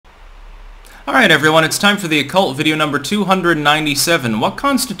Alright everyone, it's time for the Occult video number 297. What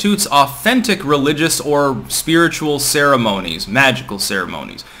constitutes authentic religious or spiritual ceremonies, magical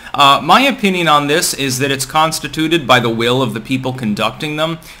ceremonies? My opinion on this is that it's constituted by the will of the people conducting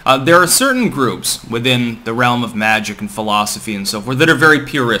them. There are certain groups within the realm of magic and philosophy and so forth that are very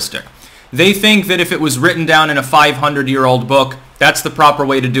puristic. They think that if it was written down in a 500-year-old book, that's the proper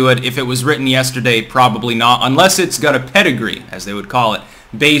way to do it. If it was written yesterday, probably not, unless it's got a pedigree, as they would call it,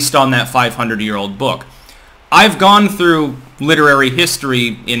 based on that 500-year-old book. I've gone through literary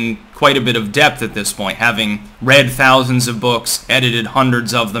history in quite a bit of depth at this point, having read thousands of books, edited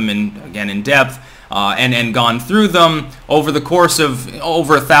hundreds of them in depth, and gone through them over the course of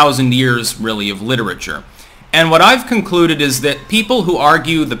over 1,000 years, really, of literature. And what I've concluded is that people who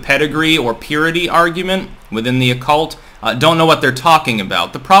argue the pedigree or purity argument within the occult don't know what they're talking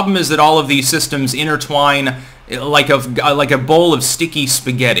about. The problem is that all of these systems intertwine like a bowl of sticky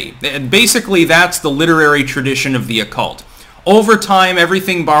spaghetti. Basically, that's the literary tradition of the occult. Over time,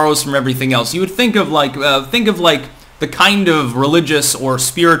 everything borrows from everything else. You would think of like the kind of religious or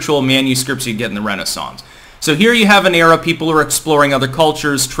spiritual manuscripts you get in the Renaissance. So here you have an era, people are exploring other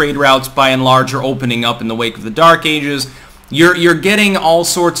cultures, trade routes by and large are opening up in the wake of the Dark Ages. You're getting all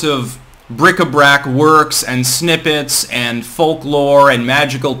sorts of bric-a-brac works and snippets and folklore and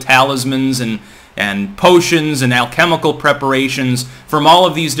magical talismans and potions and alchemical preparations from all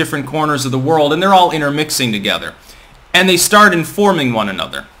of these different corners of the world, and they're all intermixing together. And they start informing one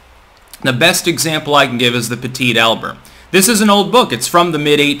another. The best example I can give is the Petit Albert. This is an old book. It's from the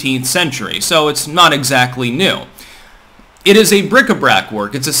mid-18th century, so it's not exactly new. It is a bric-a-brac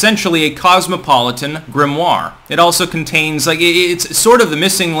work. It's essentially a cosmopolitan grimoire. It also contains, it's sort of the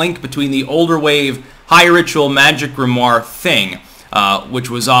missing link between the older wave high ritual magic grimoire thing, which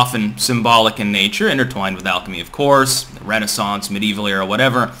was often symbolic in nature, intertwined with alchemy, of course, the Renaissance, medieval era,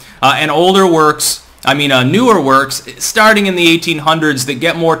 whatever, and older works, newer works, starting in the 1800s that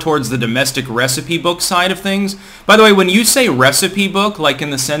get more towards the domestic recipe book side of things. By the way, when you say recipe book, like in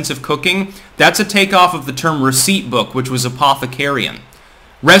the sense of cooking, that's a takeoff of the term receipt book, which was apothecarian.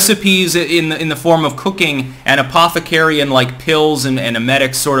 Recipes in the form of cooking and apothecarian like pills and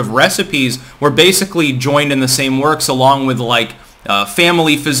emetic sort of recipes were basically joined in the same works along with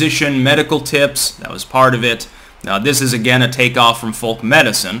family physician medical tips. That was part of it. This is again a takeoff from folk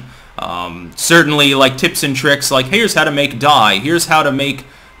medicine. Certainly like tips and tricks like here's how to make dye, here's how to make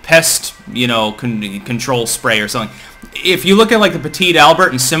pest control spray or something. If you look at like the Petit Albert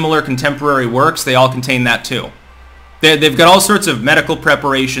and similar contemporary works, they all contain that too. They've got all sorts of medical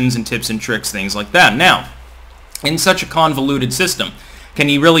preparations and tips and tricks, things like that. Now, in such a convoluted system, can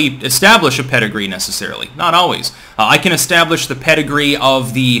you really establish a pedigree necessarily? Not always. I can establish the pedigree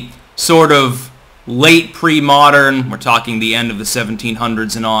of the sort of late pre-modern, we're talking the end of the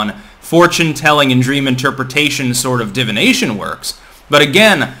 1700s and on, fortune-telling and dream interpretation sort of divination works. But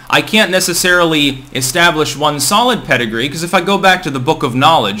again, I can't necessarily establish one solid pedigree, because if I go back to the Book of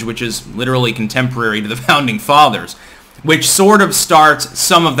Knowledge, which is literally contemporary to the Founding Fathers, which sort of starts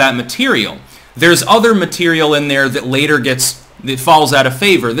some of that material, there's other material in there that later that falls out of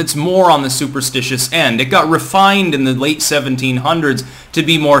favor, that's more on the superstitious end. It got refined in the late 1700s to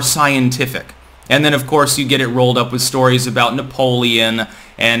be more scientific. And then, of course, you get it rolled up with stories about Napoleon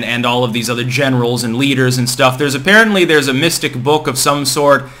and all of these other generals and leaders and stuff. There's a mystic book of some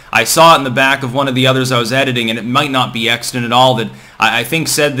sort. I saw it in the back of one of the others I was editing, and it might not be extant at all, that I think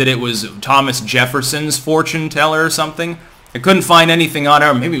said that it was Thomas Jefferson's fortune teller or something. I couldn't find anything on it,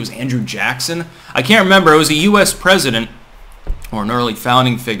 or maybe it was Andrew Jackson. I can't remember. It was a U.S. president or an early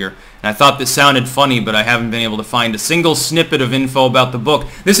founding figure. And I thought this sounded funny, but I haven't been able to find a single snippet of info about the book.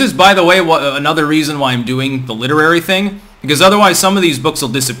 This is, by the way, another reason why I'm doing the literary thing, because otherwise some of these books will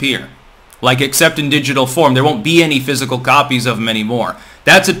disappear. Except in digital form. There won't be any physical copies of them anymore.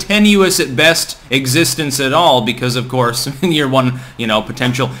 That's a tenuous at best existence at all, because of course you're one,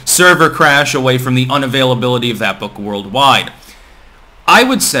 potential server crash away from the unavailability of that book worldwide. I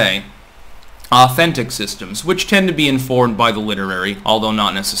would say authentic systems, which tend to be informed by the literary, although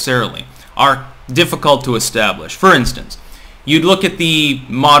not necessarily, are difficult to establish. For instance, you'd look at the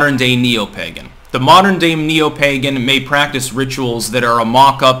modern-day neo-pagan. The modern-day neo-pagan may practice rituals that are a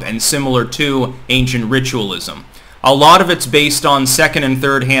mock-up and similar to ancient ritualism. A lot of it's based on second- and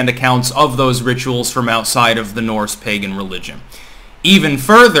third-hand accounts of those rituals from outside of the Norse pagan religion. Even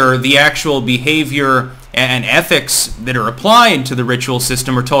further, the actual behavior and ethics that are applied to the ritual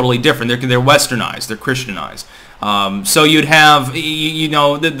system are totally different. They're westernized, they're Christianized. So you'd have,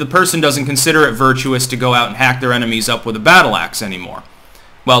 the person doesn't consider it virtuous to go out and hack their enemies up with a battle axe anymore.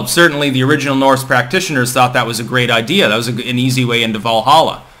 Well, certainly the original Norse practitioners thought that was a great idea. That was an easy way into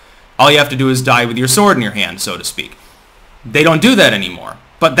Valhalla. All you have to do is die with your sword in your hand, so to speak. They don't do that anymore.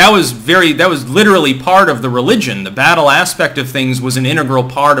 But that was literally part of the religion. The battle aspect of things was an integral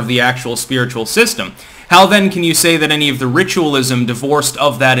part of the actual spiritual system. How then can you say that any of the ritualism divorced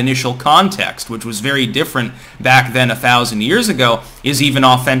of that initial context, which was very different back then 1,000 years ago, is even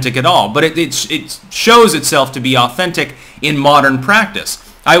authentic at all? But it shows itself to be authentic in modern practice.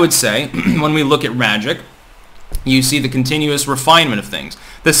 I would say, when we look at magic, you see the continuous refinement of things.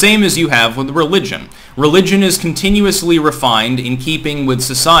 The same as you have with religion. Religion is continuously refined in keeping with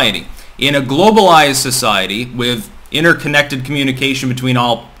society. In a globalized society with interconnected communication between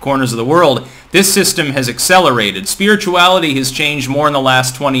all corners of the world, this system has accelerated. Spirituality has changed more in the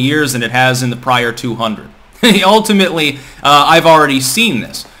last 20 years than it has in the prior 200. Ultimately, I've already seen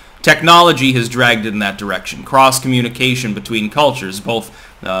this. Technology has dragged it in that direction. Cross-communication between cultures, both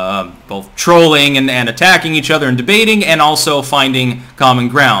trolling and attacking each other and debating, and also finding common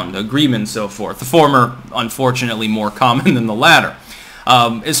ground, agreement, and so forth. The former, unfortunately, more common than the latter.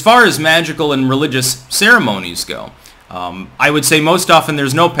 As far as magical and religious ceremonies go, I would say most often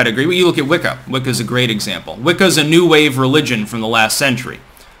there's no pedigree. You look at Wicca. Wicca's a great example. Wicca's a new wave religion from the last century.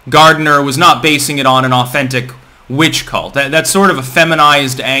 Gardner was not basing it on an authentic witch cult. That's sort of a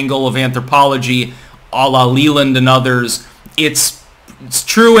feminized angle of anthropology, a la Leland and others. It's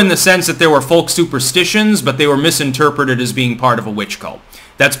true in the sense that there were folk superstitions, but they were misinterpreted as being part of a witch cult.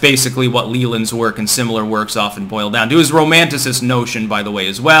 That's basically what Leland's work and similar works often boil down to. His romanticist notion, by the way,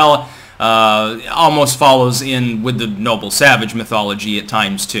 as well, almost follows in with the noble savage mythology at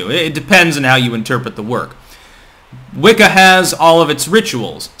times, too. It depends on how you interpret the work. Wicca has all of its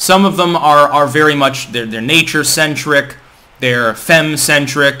rituals. Some of them are very much, they're nature-centric, they're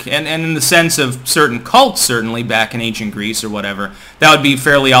femme-centric, and in the sense of certain cults, certainly, back in ancient Greece or whatever, that would be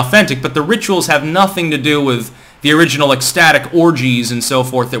fairly authentic. But the rituals have nothing to do with the original ecstatic orgies and so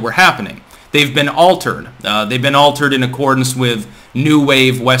forth that were happening. They've been altered. They've been altered in accordance with New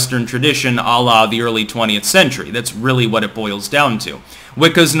Wave Western tradition a la the early 20th century. That's really what it boils down to.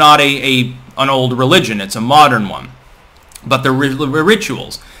 Wicca's not an old religion. It's a modern one. But the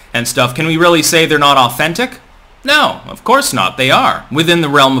rituals and stuff, can we really say they're not authentic? No, of course not. They are within the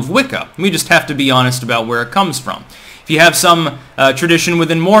realm of Wicca. We just have to be honest about where it comes from. If you have some tradition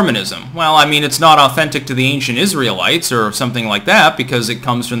within Mormonism, well, I mean, it's not authentic to the ancient Israelites or something like that because it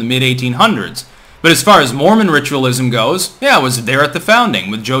comes from the mid-1800s. But as far as Mormon ritualism goes, yeah, it was there at the founding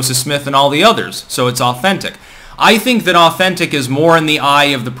with Joseph Smith and all the others, so it's authentic. I think that authentic is more in the eye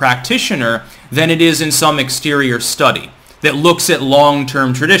of the practitioner than it is in some exterior study that looks at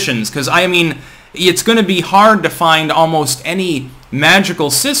long-term traditions, because, I mean, it's going to be hard to find almost any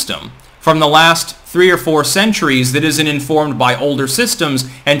magical system from the last 3 or 4 centuries that isn't informed by older systems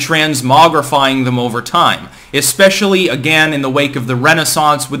and transmogrifying them over time, especially, again, in the wake of the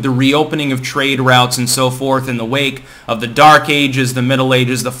Renaissance with the reopening of trade routes and so forth, in the wake of the Dark Ages, the Middle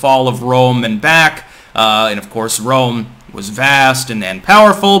Ages, the fall of Rome and back. And, of course, Rome was vast and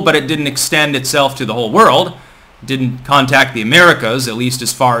powerful, but it didn't extend itself to the whole world. Didn't contact the Americas, at least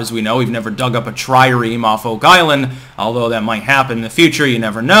as far as we know. We've never dug up a trireme off Oak Island, although that might happen in the future, you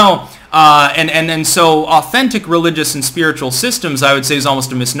never know. And so authentic religious and spiritual systems, I would say, is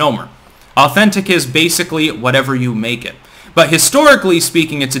almost a misnomer. Authentic is basically whatever you make it. But historically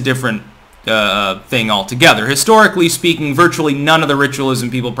speaking, it's a different thing altogether. Historically speaking, virtually none of the ritualism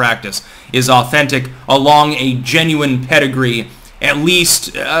people practice is authentic along a genuine pedigree, at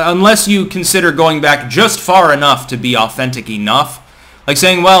least unless you consider going back just far enough to be authentic enough. Like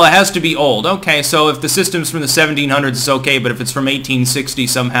saying, well, it has to be old. Okay, so if the system's from the 1700s, it's okay, but if it's from 1860,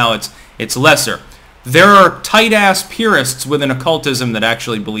 somehow it's lesser. There are tight-ass purists within occultism that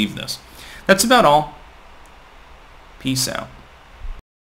actually believe this. That's about all. Peace out.